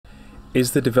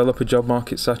Is the developer job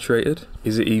market saturated?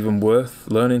 Is it even worth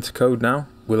learning to code now?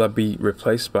 Will I be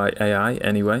replaced by AI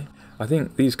anyway? I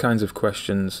think these kinds of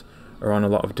questions are on a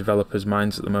lot of developers'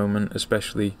 minds at the moment,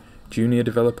 especially junior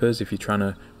developers if you're trying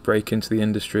to break into the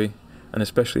industry, and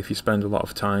especially if you spend a lot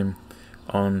of time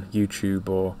on YouTube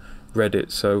or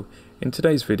Reddit. So in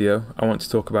today's video, I want to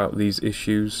talk about these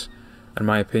issues and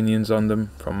my opinions on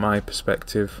them from my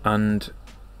perspective, and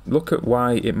look at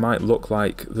why it might look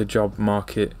like the job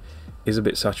market is a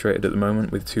bit saturated at the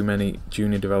moment with too many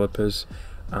junior developers,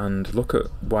 and look at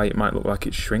why it might look like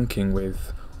it's shrinking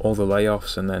with all the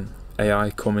layoffs and then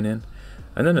AI coming in,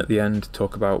 and then at the end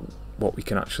talk about what we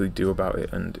can actually do about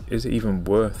it, and is it even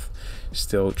worth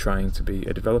still trying to be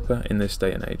a developer in this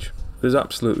day and age. There's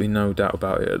absolutely no doubt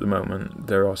about it at the moment.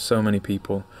 There are so many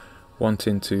people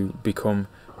wanting to become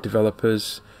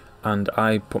developers, and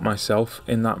I put myself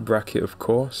in that bracket, of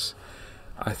course.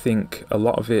 I think a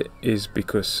lot of it is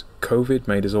because COVID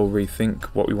made us all rethink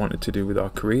what we wanted to do with our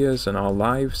careers and our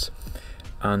lives,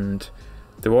 and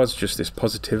there was just this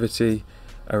positivity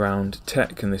around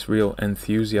tech and this real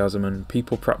enthusiasm, and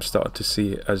people perhaps started to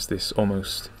see it as this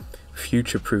almost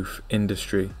future-proof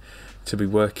industry to be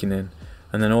working in.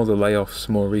 And then all the layoffs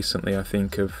more recently, I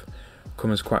think, have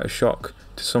come as quite a shock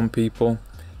to some people,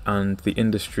 and the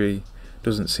industry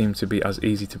doesn't seem to be as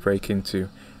easy to break into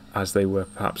as they were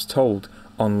perhaps told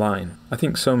online. I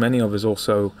think so many of us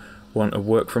also want a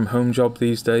work from home job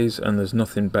these days, and there's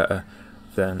nothing better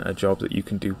than a job that you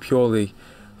can do purely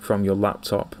from your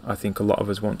laptop. I think a lot of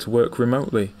us want to work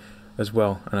remotely as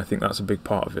well, and I think that's a big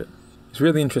part of it. It's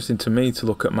really interesting to me to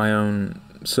look at my own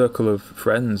circle of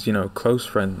friends, close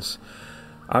friends.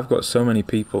 I've got so many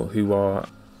people who are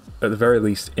at the very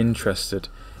least interested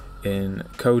in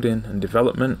coding and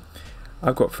development.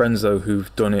 I've got friends though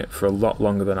who've done it for a lot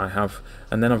longer than I have,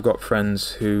 and then I've got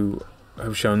friends who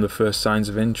have shown the first signs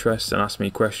of interest and asked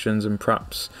me questions and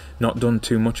perhaps not done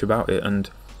too much about it, and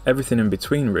everything in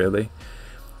between really.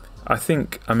 I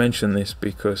think I mention this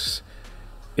because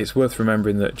it's worth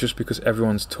remembering that just because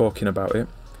everyone's talking about it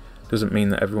doesn't mean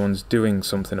that everyone's doing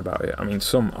something about it. I mean,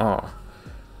 some are,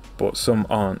 but some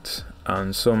aren't,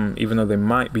 and some, even though they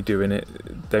might be doing it,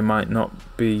 they might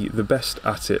not be the best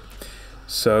at it.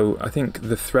 So I think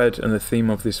the thread and the theme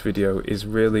of this video is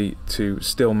really to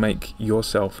still make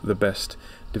yourself the best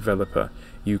developer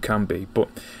you can be, but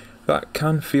that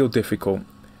can feel difficult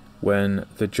when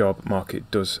the job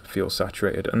market does feel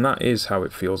saturated, and that is how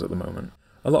it feels at the moment.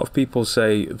 A lot of people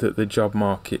say that the job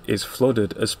market is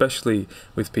flooded, especially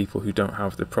with people who don't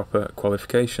have the proper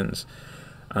qualifications,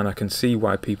 and I can see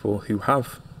why people who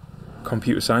have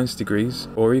computer science degrees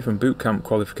or even bootcamp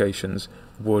qualifications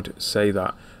would say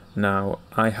that. Now,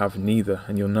 I have neither,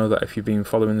 and you'll know that if you've been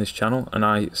following this channel, and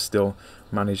I still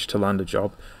managed to land a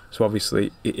job, so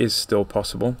obviously it is still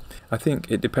possible. I think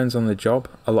it depends on the job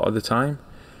a lot of the time.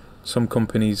 Some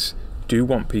companies do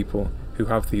want people who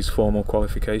have these formal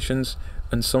qualifications,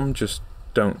 and some just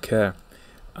don't care.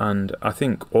 And I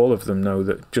think all of them know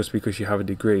that just because you have a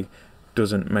degree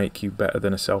doesn't make you better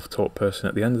than a self-taught person.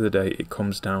 At the end of the day, it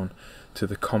comes down to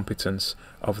the competence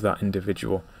of that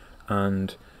individual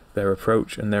and their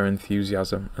approach and their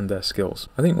enthusiasm and their skills.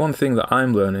 I think one thing that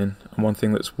I'm learning, and one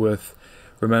thing that's worth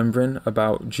remembering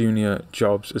about junior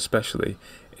jobs especially,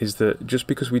 is that just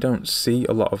because we don't see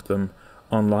a lot of them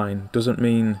online doesn't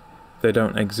mean they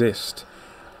don't exist.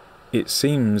 It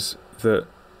seems that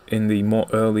in the more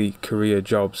early career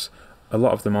jobs, a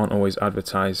lot of them aren't always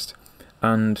advertised,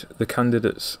 and the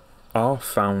candidates are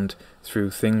found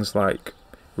through things like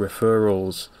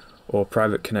referrals or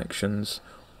private connections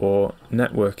or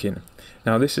networking.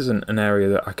 Now, this isn't an area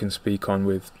that I can speak on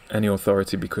with any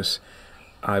authority because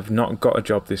I've not got a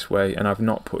job this way, and I've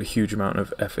not put a huge amount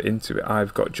of effort into it.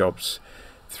 I've got jobs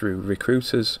through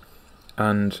recruiters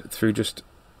and through just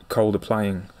cold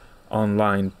applying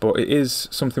online, but it is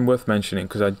something worth mentioning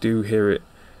because I do hear it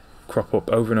crop up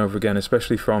over and over again,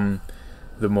 especially from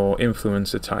the more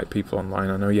influencer type people online.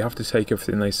 I know you have to take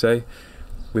everything they say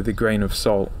with a grain of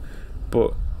salt,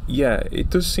 but yeah, it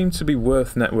does seem to be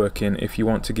worth networking if you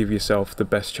want to give yourself the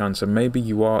best chance, and maybe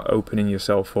you are opening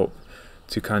yourself up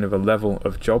to kind of a level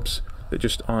of jobs that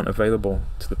just aren't available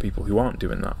to the people who aren't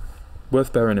doing that.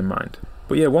 Worth bearing in mind.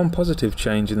 But yeah, one positive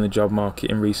change in the job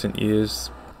market in recent years,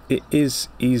 it is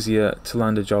easier to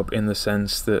land a job in the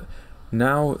sense that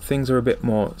now things are a bit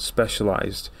more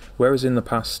specialised, whereas in the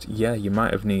past, yeah, you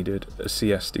might have needed a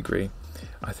CS degree.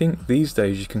 I think these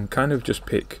days you can kind of just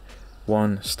pick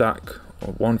one stack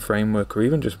or one framework or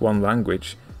even just one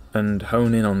language and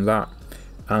hone in on that,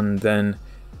 and then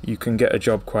you can get a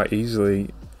job quite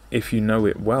easily if you know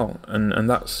it well, and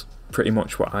that's pretty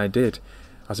much what I did.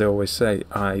 As I always say,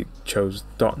 I chose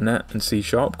 .NET and C#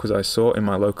 because I saw in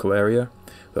my local area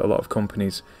that a lot of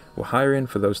companies were hiring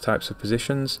for those types of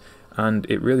positions, and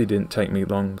it really didn't take me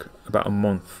long, about a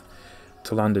month,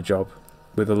 to land a job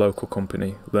with a local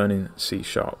company learning C#.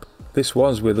 This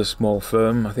was with a small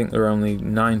firm. I think there were only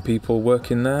 9 people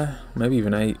working there, maybe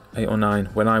even 8 or 9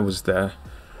 when I was there.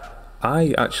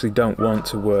 I actually don't want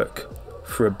to work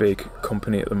for a big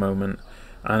company at the moment,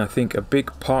 and I think a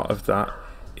big part of that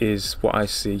is what I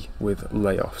see with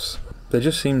layoffs. There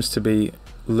just seems to be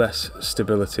less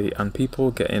stability and people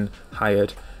getting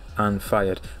hired and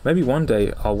fired. Maybe one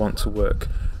day I'll want to work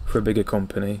for a bigger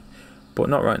company, but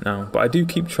not right now. But I do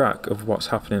keep track of what's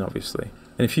happening, obviously.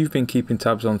 And if you've been keeping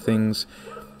tabs on things,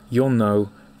 you'll know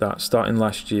that starting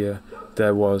last year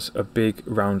there was a big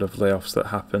round of layoffs that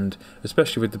happened,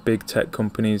 especially with the big tech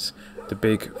companies, the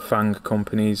big FANG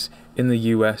companies in the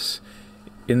US,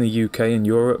 in the UK and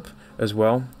Europe as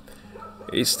well.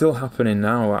 It's still happening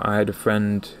now. I had a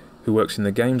friend who works in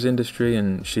the games industry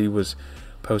and she was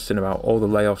posting about all the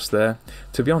layoffs there.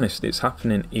 To be honest, it's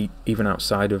happening even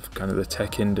outside of kind of the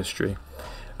tech industry.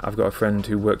 I've got a friend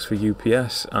who works for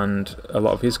UPS and a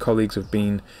lot of his colleagues have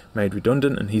been made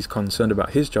redundant and he's concerned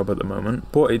about his job at the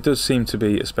moment. But it does seem to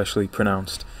be especially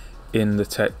pronounced in the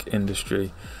tech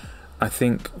industry. I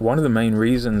think one of the main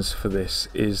reasons for this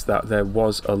is that there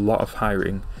was a lot of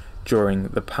hiring during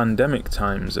the pandemic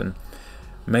times, and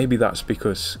maybe that's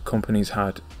because companies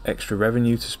had extra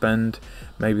revenue to spend.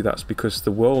 Maybe that's because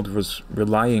the world was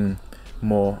relying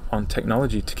more on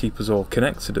technology to keep us all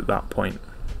connected at that point.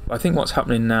 I think what's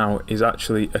happening now is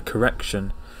actually a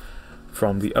correction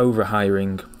from the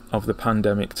overhiring of the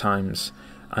pandemic times,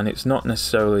 and it's not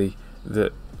necessarily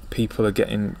that people are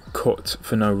getting cut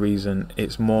for no reason.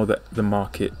 It's more that the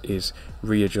market is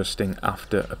readjusting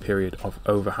after a period of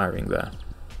overhiring there.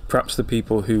 Perhaps the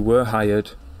people who were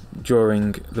hired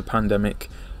during the pandemic,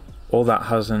 all that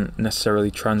hasn't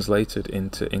necessarily translated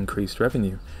into increased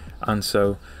revenue, and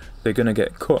so they're going to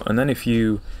get cut. And then if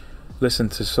you listen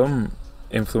to some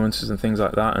influencers and things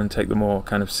like that and take the more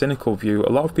kind of cynical view,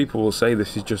 a lot of people will say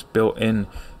this is just built in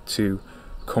to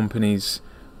companies'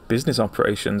 business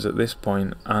operations at this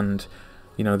point. And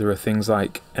you know, there are things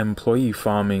like employee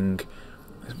farming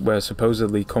where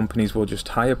supposedly companies will just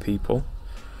hire people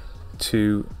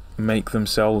to make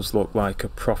themselves look like a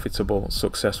profitable,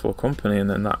 successful company,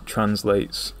 and then that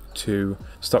translates to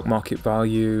stock market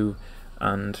value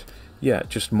and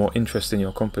just more interest in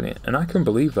your company. And I can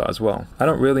believe that as well. I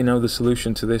don't really know the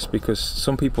solution to this, because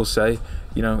some people say,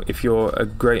 you know, if you're a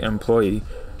great employee,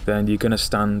 then you're going to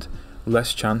stand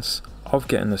less chance of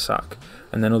getting the sack.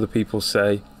 And then other people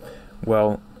say,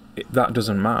 well, that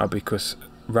doesn't matter, because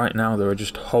right now there are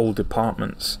just whole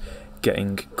departments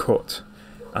getting cut,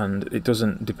 and it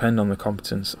doesn't depend on the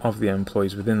competence of the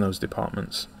employees within those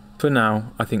departments. For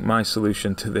now, I think my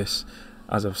solution to this,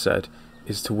 as I've said,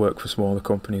 is to work for smaller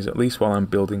companies, at least while I'm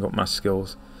building up my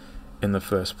skills in the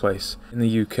first place. In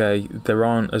the UK, there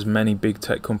aren't as many big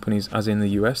tech companies as in the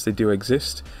US. They do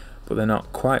exist, but they're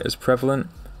not quite as prevalent.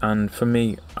 And for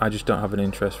me, I just don't have an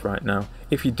interest right now.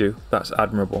 If you do, that's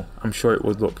admirable. I'm sure it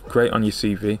would look great on your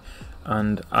CV,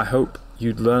 and I hope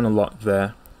you'd learn a lot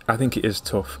there. I think it is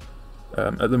tough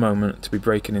at the moment to be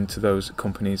breaking into those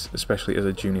companies, especially as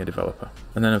a junior developer.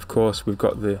 And then of course we've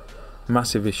got the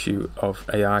massive issue of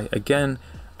AI, again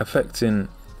affecting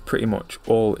pretty much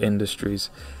all industries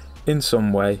in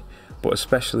some way, but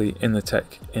especially in the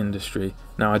tech industry.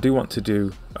 Now I do want to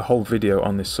do a whole video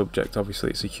on this subject.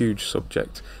 Obviously it's a huge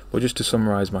subject, but just to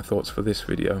summarize my thoughts for this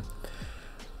video,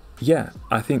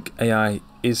 I think AI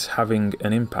is having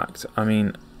an impact. I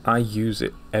mean, I use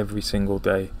it every single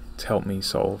day to help me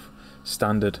solve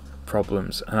standard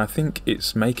problems, and I think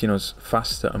it's making us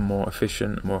faster and more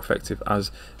efficient, more effective as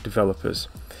developers.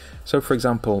 So for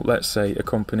example, let's say a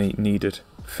company needed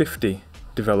 50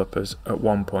 developers at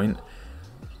one point.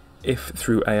 If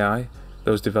through AI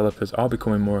those developers are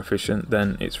becoming more efficient,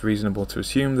 then it's reasonable to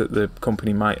assume that the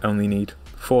company might only need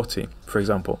 40, for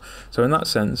example. So in that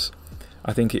sense,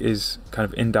 I think it is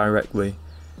kind of indirectly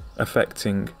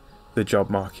affecting the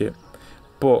job market,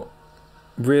 but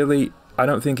really I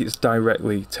don't think it's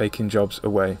directly taking jobs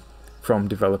away from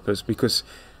developers, because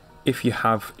if you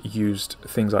have used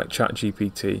things like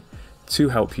ChatGPT to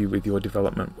help you with your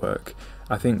development work,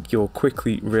 I think you'll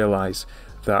quickly realize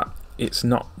that it's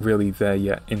not really there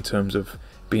yet in terms of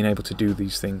being able to do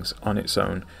these things on its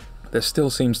own. There still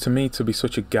seems to me to be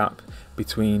such a gap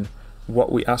between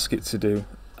what we ask it to do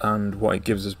and what it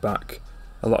gives us back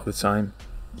a lot of the time.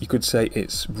 You could say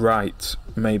it's right,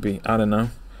 maybe, I don't know,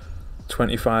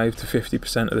 25 to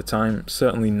 50% of the time,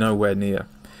 certainly nowhere near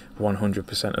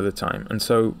 100% of the time. And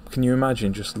so can you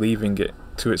imagine just leaving it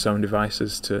to its own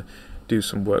devices to do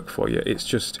some work for you? It's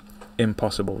just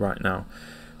impossible right now.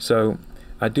 So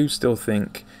I do still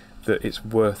think that it's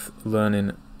worth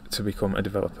learning to become a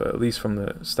developer, at least from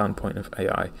the standpoint of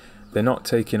AI. They're not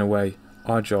taking away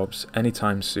our jobs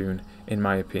anytime soon, in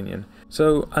my opinion.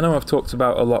 So I know I've talked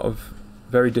about a lot of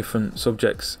very different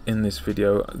subjects in this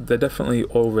video. They're definitely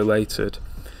all related.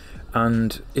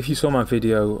 And if you saw my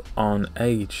video on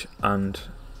age and,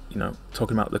 you know,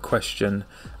 talking about the question,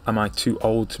 am I too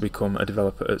old to become a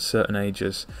developer at certain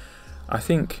ages? I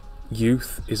think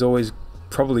youth is always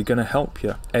probably going to help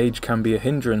you. Age can be a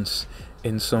hindrance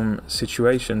in some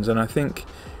situations, and I think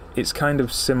it's kind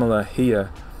of similar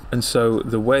here. And so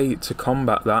the way to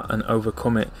combat that and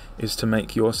overcome it is to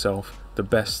make yourself the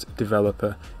best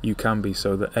developer you can be,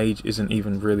 so that age isn't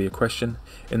even really a question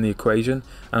in the equation.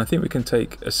 And I think we can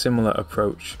take a similar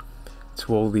approach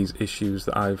to all these issues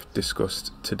that I've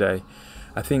discussed today.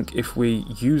 I think if we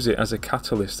use it as a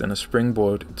catalyst and a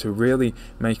springboard to really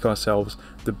make ourselves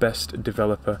the best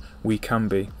developer we can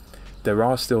be, there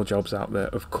are still jobs out there.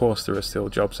 Of course there are still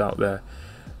jobs out there.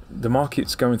 The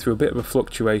market's going through a bit of a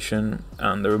fluctuation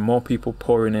and there are more people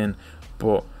pouring in,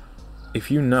 but if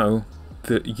you know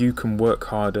that you can work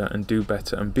harder and do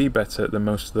better and be better than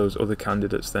most of those other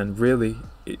candidates, then really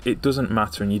it doesn't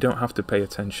matter, and you don't have to pay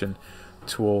attention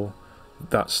to all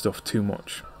that stuff too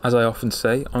much. As I often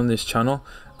say on this channel,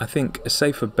 I think a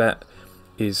safer bet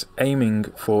is aiming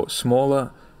for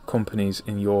smaller companies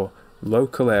in your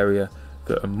local area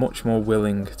that are much more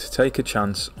willing to take a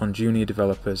chance on junior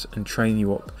developers and train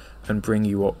you up and bring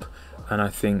you up. And I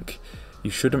think you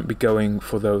shouldn't be going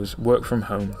for those work from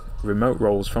home, remote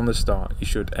roles from the start. You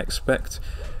should expect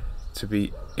to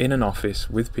be in an office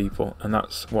with people, and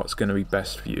that's what's going to be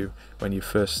best for you when you're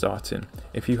first starting.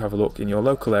 If you have a look in your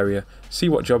local area, see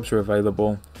what jobs are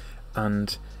available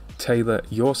and tailor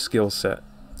your skill set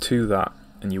to that,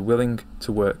 and you're willing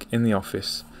to work in the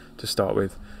office to start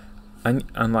with, and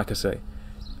like I say,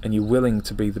 and you're willing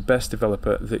to be the best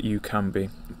developer that you can be,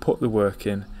 put the work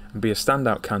in and be a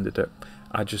standout candidate,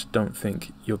 I just don't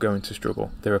think you're going to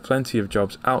struggle. There are plenty of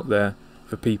jobs out there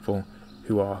for people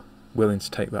who are willing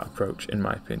to take that approach, in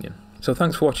my opinion. So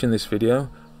thanks for watching this video.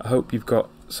 I hope you've got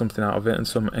something out of it and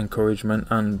some encouragement,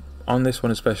 and on this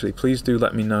one especially, please do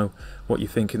let me know what you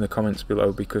think in the comments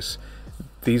below, because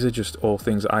these are just all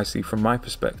things that I see from my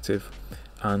perspective,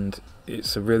 and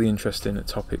it's a really interesting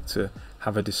topic to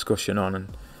have a discussion on and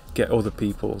get other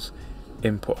people's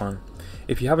input on.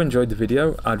 If you have enjoyed the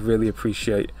video, I'd really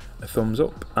appreciate a thumbs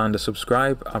up and a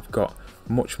subscribe. I've got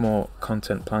much more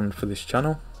content planned for this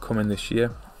channel coming this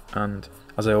year, and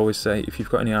as I always say, if you've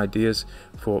got any ideas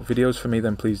for videos for me,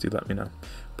 then please do let me know.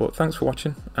 But thanks for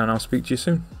watching, and I'll speak to you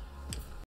soon.